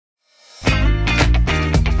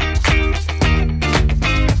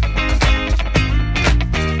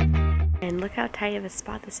tight of a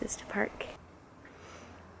spot this is to park.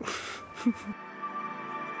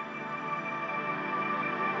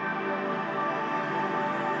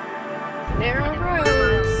 Narrow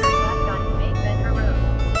roads.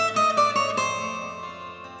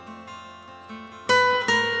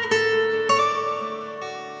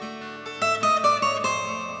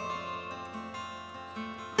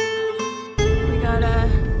 We got a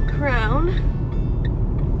Crown.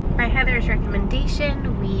 By Heather's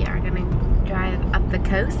recommendation, we are gonna drive up the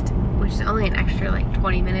coast, which is only an extra like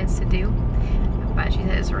 20 minutes to do, but she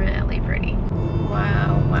said it's really pretty.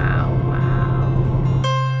 Wow, wow, wow.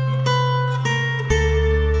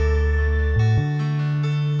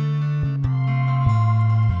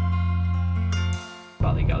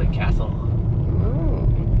 Ballygally Castle. Ooh.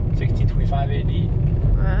 1625 AD.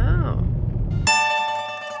 Wow.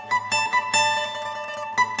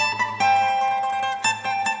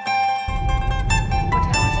 What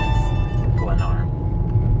town is this? Glenarm.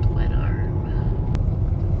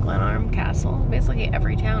 Glenarm Castle. Basically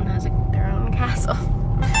every town has their own castle.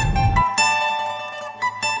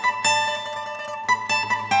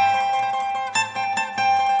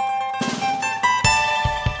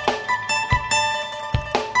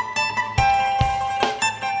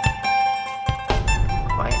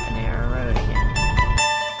 Quite a narrow road again.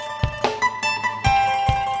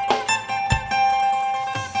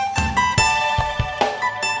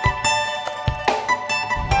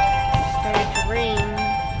 Started to rain.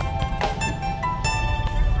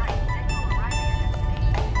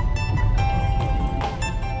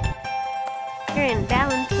 We're in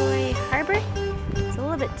Ballantoy Harbor. It's a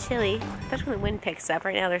little bit chilly, especially when the wind picks up.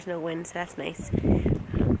 Right now there's no wind, so that's nice.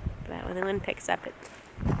 But when the wind picks up, it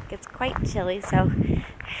gets quite chilly, so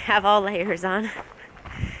I have all layers on.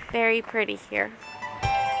 Very pretty here.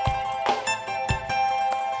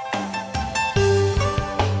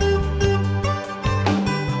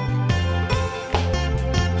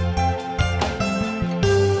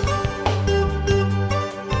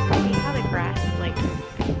 See how the grass like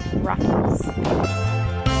ruffles.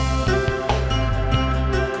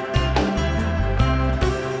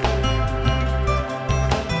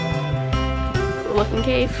 Cool looking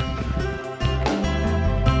cave.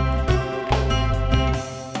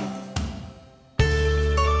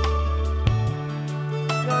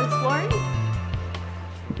 Go exploring?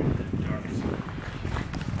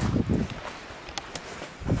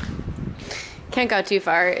 Can't go too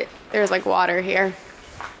far. There's like water here.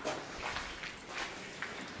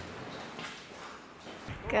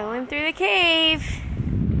 Going through the cave.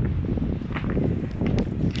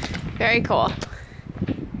 Very cool.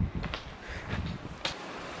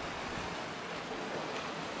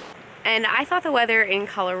 And I thought the weather in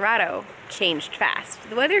Colorado changed fast.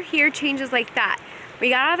 The weather here changes like that. We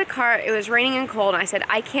got out of the car, it was raining and cold, and I said,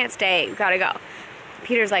 I can't stay, we gotta go.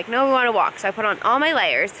 Peter's like, no, we wanna walk. So I put on all my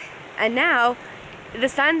layers, and now the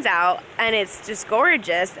sun's out, and it's just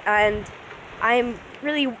gorgeous, and I'm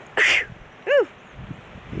really, ooh.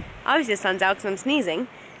 Obviously the sun's out because I'm sneezing,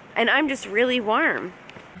 and I'm just really warm.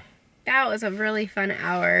 That was a really fun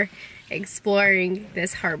hour exploring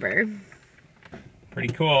this harbor. Pretty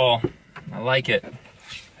cool. I like it.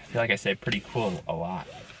 I feel like I say pretty cool a lot.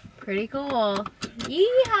 Pretty cool.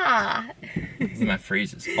 Yeehaw! These are my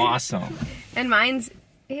phrases. Awesome. And mine's,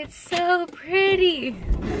 it's so pretty.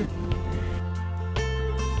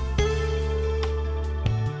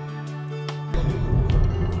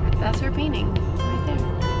 That's her painting right there.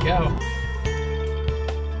 Go.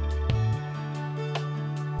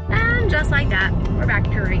 And just like that, we're back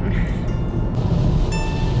to rain.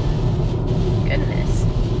 Goodness.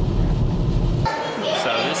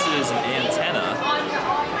 So this is an antenna.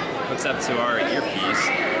 Hooks up to our earpiece.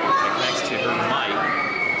 It connects to her mic.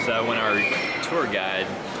 So when our tour guide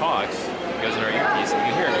talks, it goes in our earpiece and we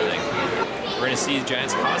can hear everything. We're gonna see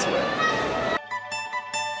Giant's Causeway.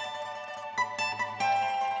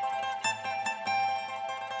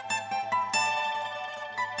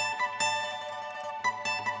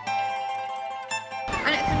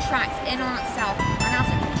 And it contracts in on itself, and as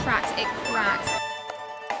it contracts, it cracks.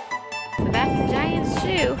 So that's the Giant's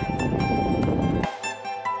shoe.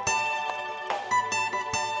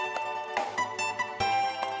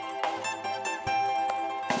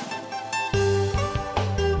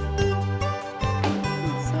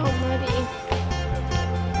 So muddy.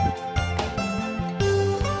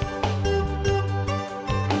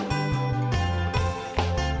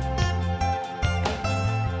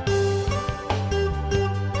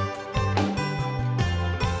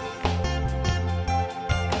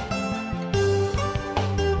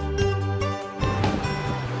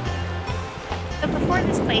 So before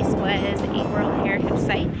this place was a World Heritage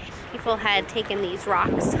Site, you people had taken these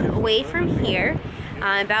rocks away from here.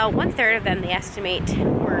 About 1/3 of them, they estimate,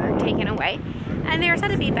 were taken away, and they were said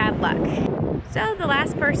to be bad luck. So the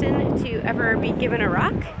last person to ever be given a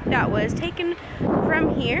rock that was taken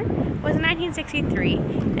from here was in 1963,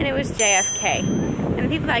 and it was JFK. And the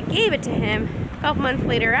people that gave it to him a couple months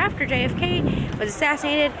later after JFK was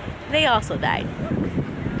assassinated, they also died.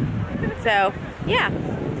 So, yeah.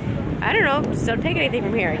 I don't know, just don't take anything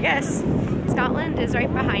from here, I guess. Scotland is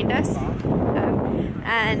right behind us,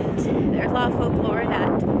 and there's a lot of folklore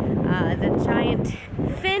that the giant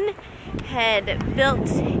Finn had built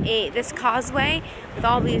this causeway with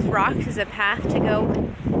all these rocks as a path to go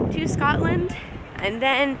to Scotland, and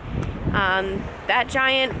then that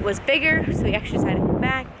giant was bigger, so he actually decided to come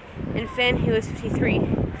back, and Finn, who was 53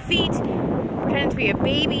 feet, pretended to be a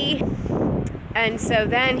baby. And so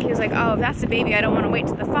then he was like, oh, if that's a baby, I don't want to wait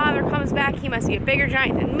till the father comes back. He must be a bigger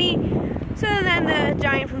giant than me. So then the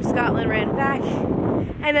giant from Scotland ran back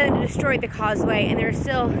and then destroyed the causeway. And there are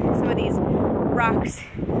still some of these rocks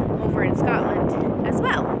over in Scotland as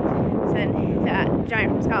well. So then that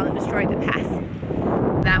giant from Scotland destroyed the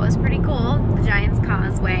path. That was pretty cool, the Giant's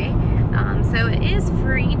Causeway. So it is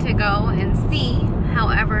free to go and see.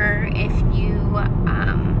 However, if you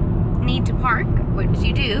need to park, which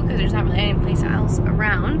you do because there's not really any place else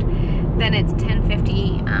around, then it's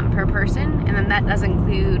 $10.50 per person, and then that does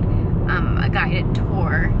include a guided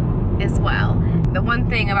tour as well. The one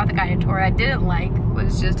thing about the guided tour I didn't like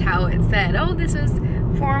was just how it said, oh, this was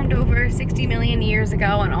formed over 60 million years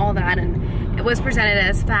ago and all that, and it was presented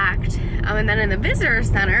as fact. And then in the visitor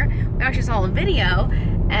center, we actually saw a video,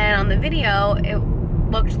 and on the video it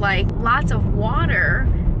looked like lots of water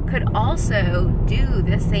could also do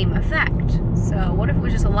the same effect. So what if it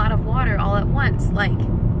was just a lot of water all at once? Like,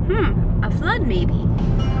 a flood maybe.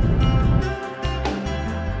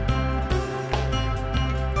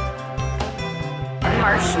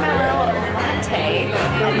 Marshmallow latte,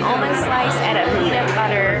 an almond slice, and a peanut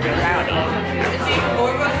butter brownie.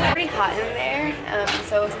 Pretty hot in there,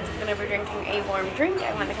 so since I've been over drinking a warm drink,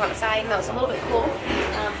 I wanted to come outside, and that was a little bit cool,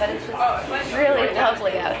 but it's just really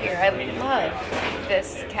lovely out here. I love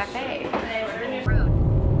this cafe.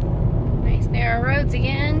 Nice narrow roads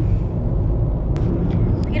again.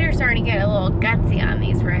 Peter's starting to get a little gutsy on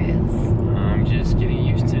these roads. I'm just getting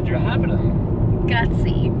used to driving them.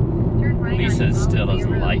 Gutsy. Lisa still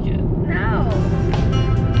doesn't like it. No.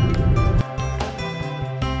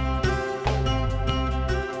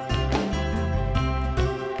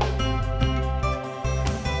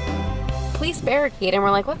 Police barricade, and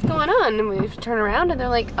we're like, what's going on? And we turn around and they're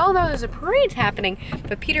like, oh no, there's a parade happening.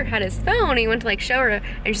 But Peter had his phone, he went to like show her, and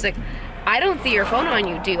she's like, I don't see your phone on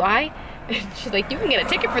you, do I? And she's like, you can get a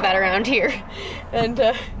ticket for that around here. And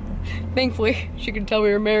thankfully she could tell we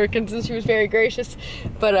were Americans, and she was very gracious.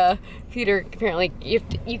 But Peter, apparently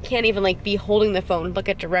you can't even like be holding the phone, look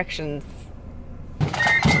at directions.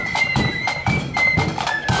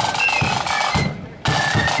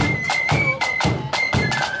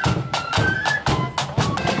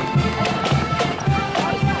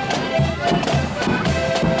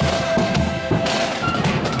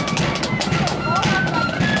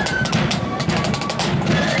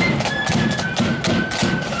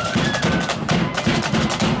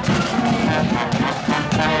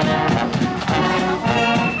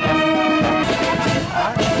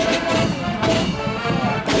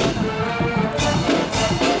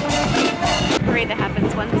 That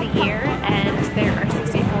happens once a year, and there are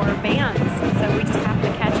 64 bands, so we just have to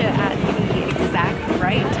catch it at the exact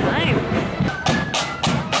right time.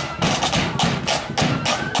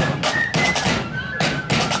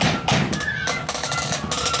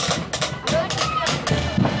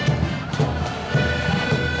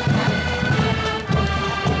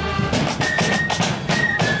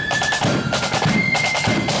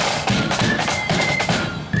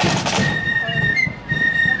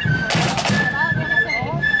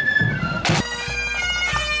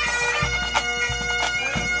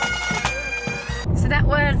 That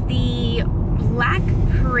was the Black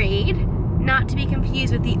Parade, not to be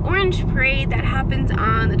confused with the Orange Parade that happens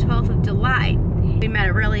on the 12th of July. We met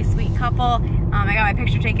a really sweet couple. I got my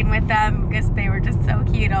picture taken with them because they were just so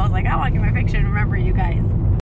cute. I was like, I want to get my picture and remember you guys.